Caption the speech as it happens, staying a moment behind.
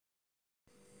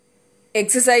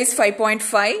Exercise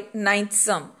 5.5, ninth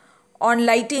sum. On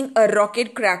lighting a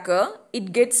rocket cracker,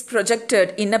 it gets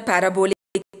projected in a parabolic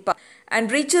path and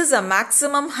reaches a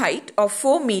maximum height of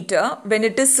 4 meter when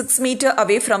it is 6 meter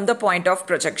away from the point of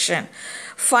projection.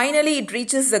 Finally, it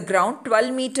reaches the ground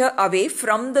 12 meter away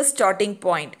from the starting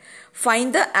point.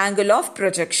 Find the angle of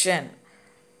projection.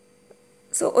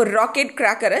 So, a rocket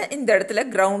cracker in the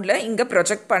ground inga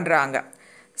project பண்றாங்க.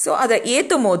 So, அதை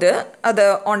ஏற்றும் போது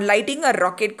on lighting a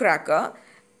rocket cracker,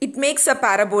 it makes a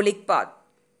parabolic path.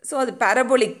 So, அது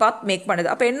parabolic path make பண்ணுது.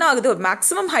 அப்போ என்ன ஆகுது?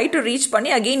 maximum height reach பண்ணி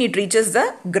again it reaches the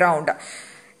ground.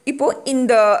 இப்போ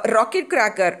இந்த rocket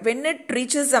cracker when it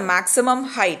reaches the maximum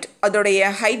height,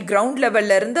 அதோடைய height ground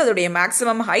levelல இருந்து அதோடைய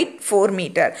maximum height 4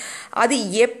 meter. அது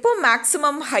எப்போ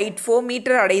maximum height 4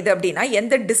 meter அடையுது அப்படின்னா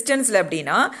எந்த distanceல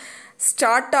அப்படின்னா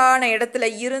ஸ்டார்ட் ஆன இடத்துல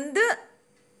இருந்து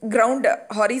ground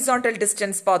horizontal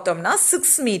distance பார்த்தோம்னா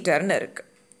 6 மீட்டர்னு இருக்கு.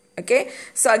 Okay,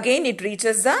 so again it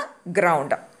reaches the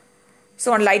ground. So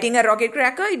on lighting a rocket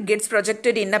cracker, it gets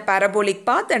projected in a parabolic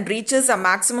path and reaches a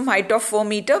maximum height of 4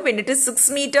 meter when it is 6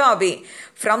 meter away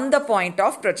from the point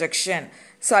of projection.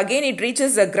 So again it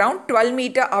reaches the ground 12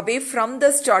 meter away from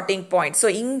the starting point. So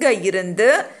இங்க இருந்து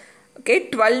okay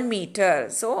 12 meter.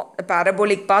 So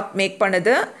parabolic path make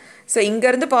பண்ணுது. So இங்க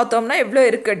இருந்து பார்த்தோம்னா எவ்வளவு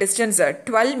இருக்கு distance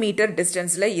 12 meter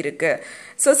distanceல இருக்கு.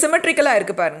 So symmetrically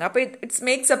இருக்கு பாருங்க. அப்ப it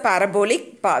makes a parabolic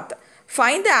path.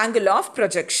 Find the angle of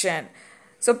projection.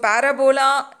 So parabola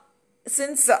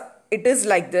since it is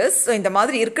like this, so இந்த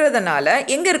மாதிரி இருக்கிறதுனால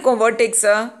எங்க இருக்கும் vertex?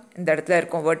 இந்த இடத்துல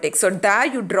இருக்கும் vertex. So there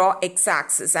you draw x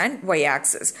axis and y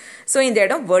axis. So இந்த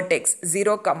இடம் vertex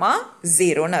 0,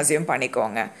 0 ன்னு assume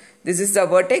பண்ணிக்கோங்க. This is the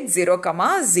vertex 0,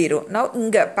 0. Now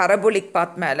இங்க parabolic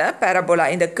path மேல parabola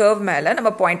இந்த curve மேல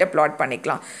நம்ம point plot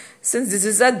பண்ணிக்கலாம். Since this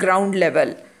is a ground level,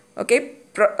 okay,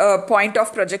 point of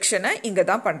projection இங்க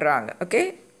தான் பண்றாங்க. Okay,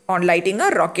 on lighting a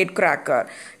rocket cracker.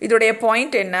 இதோடைய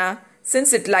point என்ன? Since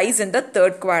it lies in the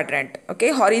third quadrant, okay,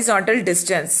 horizontal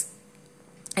distance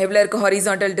எவ்வளவு இருக்கு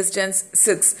horizontal distance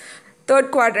 6. third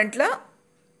quadrantல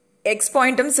x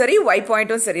pointum சரி y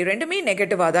pointum சரி ரெண்டுமே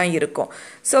நெகட்டிவா தான் இருக்கும்.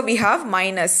 So we have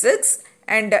 -6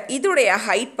 and இதோடைய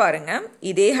height பாருங்க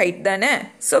இதே height தானே.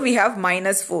 So we have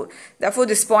 -4. Therefore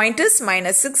this point is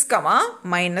 -6,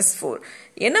 -4.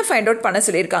 என்ன find out பண்ண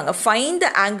சொல்லியிருக்காங்க? Find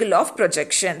the angle of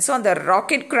projection. So அந்த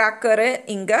rocket cracker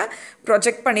இங்க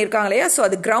project பண்ணியிருக்காங்க இல்லையா? So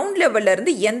அது ground levelல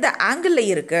இருந்து எந்த angle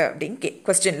இருக்கு அப்படின்னு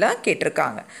questionல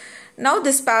கேட்டிருக்காங்க. Now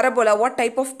this parabola, what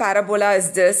type of parabola is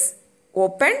this?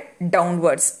 Open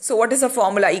downwards. So what is the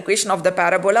formula equation of the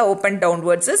parabola open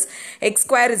downwards is x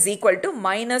square is equal to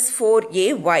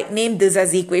 -4ay. Name this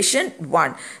as equation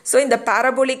 1. So in the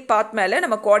parabolic path மேல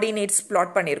நம்ம coordinates plot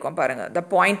பண்ணியிருக்கோம் பாருங்க. The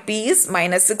point P is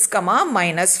 -6,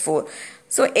 -4.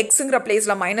 So xங்கிற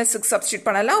placeல -6 substitute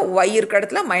பண்ணலாம், y இருக்கிற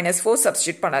இடத்துல -4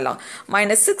 substitute பண்ணலாம்.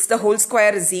 -6 the whole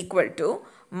square is equal to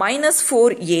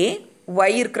 -4a,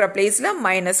 y இருக்கிற placeல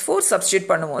 -4 substitute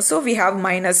பண்ணுவோம். So we have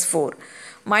 -4.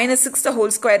 -6 the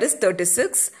whole square is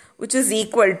 36, which is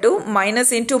equal to minus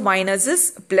into minus is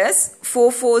plus 4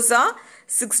 4s are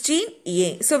 16a.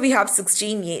 So we have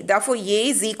 16a. Therefore a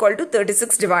is equal to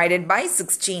 36 divided by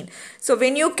 16. So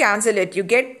when you cancel it, you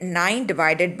get 9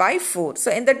 divided by 4. So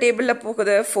in the table la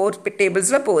pogudhu 4 tables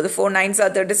la pogudhu 4 9s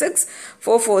are 36,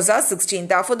 4 4s are 16.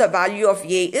 Therefore the value of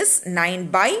a is 9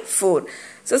 by 4.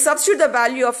 So substitute the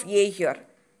value of a here.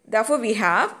 Therefore we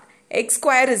have x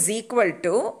square is equal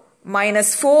to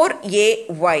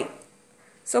 -4ay.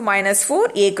 So -4,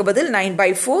 a ku badil 9 by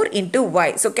 4 into y.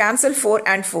 So cancel 4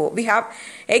 and 4. We have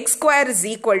x square is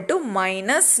equal to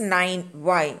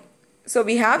 -9y. So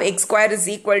we have x square is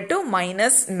equal to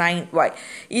 -9y.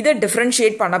 Either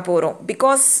differentiate பண்ண போறோம்.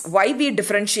 Because why we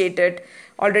differentiated?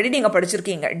 Already நீங்க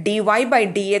படிச்சிருக்கீங்க. dy by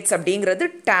dx அப்படிங்கிறது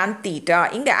tan theta.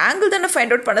 இங்க angle தான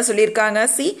find out பண்ண சொல்லியிருக்காங்க.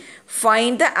 See,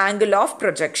 find the angle of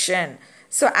projection.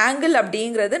 So angle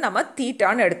அப்படிங்கிறது நம்ம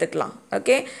தீட்டான்னு எடுத்துக்கலாம்.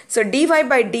 Okay, so dy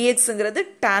by dxங்கிறது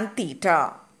tan theta.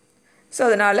 So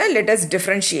அதனால let us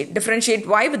differentiate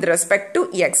y with respect to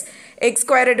x. x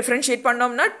square differentiate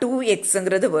பண்ணோம்னா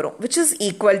 2xங்கிறது வரும், which is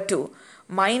equal to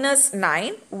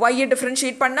 -9. y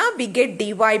differentiate பண்ணா we get dy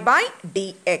by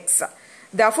dx.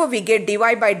 Therefore we get dy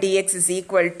by dx is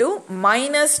equal to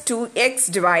 -2x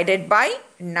divided by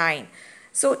 9.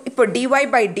 So இப்போ dy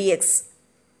by dx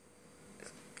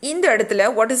இந்த இடத்துல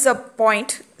what is the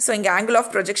point? So இங்க angle of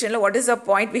projection what is the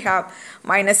point? We have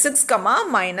 -6,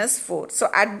 -4. So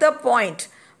at the point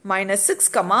 -6,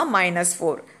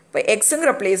 -4. இப்போ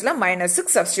xங்கிற placeல -6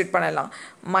 substitute பண்ணலாம்.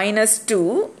 -2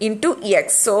 into x.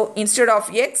 So instead of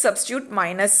x substitute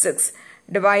 -6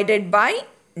 divided by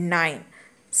 9.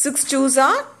 6 2s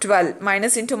are 12.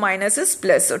 Minus into minus is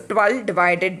plus. So 12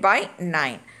 divided by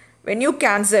 9. When you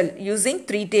cancel using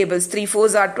 3 tables, 3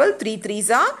 4s are 12, 3 3s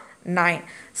are 9.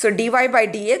 So dy by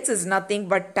dx is nothing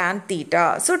but tan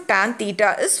theta. So tan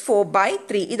theta is 4 by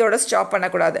 3. இதோட stop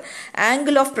பண்ணக்கூடாது.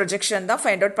 Angle of projection தான்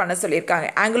find out பண்ண சொல்லியிருக்காங்க.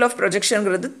 Angle of projection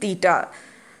ங்கிறது theta.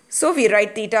 So we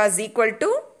write theta is equal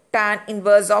to tan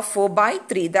inverse of 4 by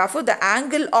 3. Therefore the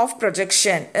angle of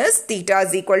projection is theta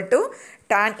is equal to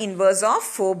tan inverse of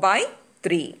 4 by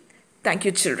 3. Thank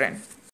you children.